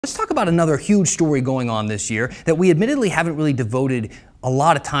Let's talk about another huge story going on this year that we admittedly haven't really devoted a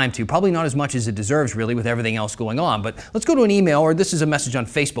lot of time to, probably not as much as it deserves really with everything else going on. But let's go to an email, or this is a message on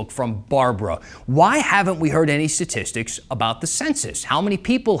Facebook from Barbara. Why haven't we heard any statistics about the census? How many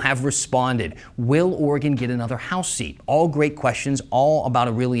people have responded? Will Oregon get another House seat? All great questions, all about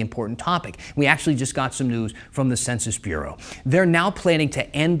a really important topic. We actually just got some news from the Census Bureau. They're now planning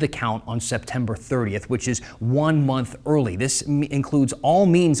to end the count on September 30th, which is 1 month early. This includes all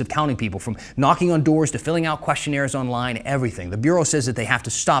means of counting people, from knocking on doors to filling out questionnaires online, everything. The Bureau says that they have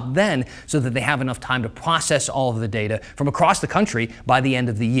to stop then so that they have enough time to process all of the data from across the country by the end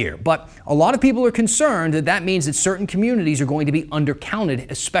of the year. But a lot of people are concerned that that means that certain communities are going to be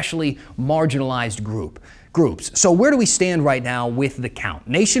undercounted, especially marginalized groups. So where do we stand right now with the count?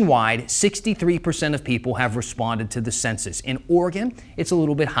 Nationwide, 63% of people have responded to the census. In Oregon, it's a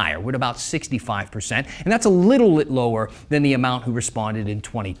little bit higher. We're at about 65%, and that's a little bit lower than the amount who responded in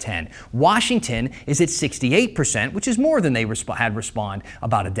 2010. Washington is at 68%, which is more than they had respond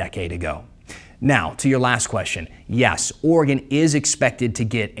about a decade ago. Now, to your last question. Yes, Oregon is expected to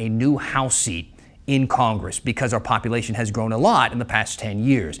get a new House seat in Congress because our population has grown a lot in the past 10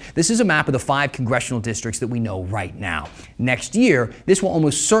 years. This is a map of the 5 congressional districts that we know right now. Next year, this will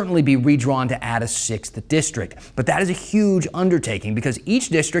almost certainly be redrawn to add a 6th district. But that is a huge undertaking because each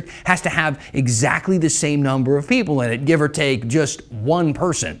district has to have exactly the same number of people in it, give or take just one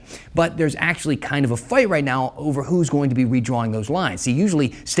person. But there's actually kind of a fight right now over who's going to be redrawing those lines. See,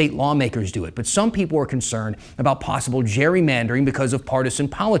 usually state lawmakers do it, but some people are concerned about possible gerrymandering because of partisan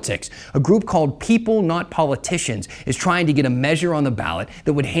politics. A group called People Not Politicians is trying to get a measure on the ballot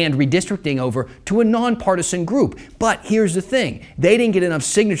that would hand redistricting over to a nonpartisan group. But here's the thing, they didn't get enough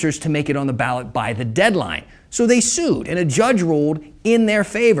signatures to make it on the ballot by the deadline. So they sued, and a judge ruled in their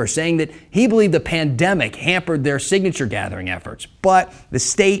favor, saying that he believed the pandemic hampered their signature gathering efforts. But the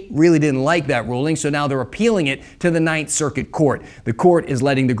state really didn't like that ruling, so now they're appealing it to the 9th Circuit Court. The court is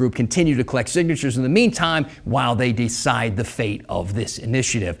letting the group continue to collect signatures in the meantime while they decide the fate of this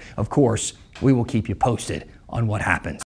initiative. Of course, we will keep you posted on what happens.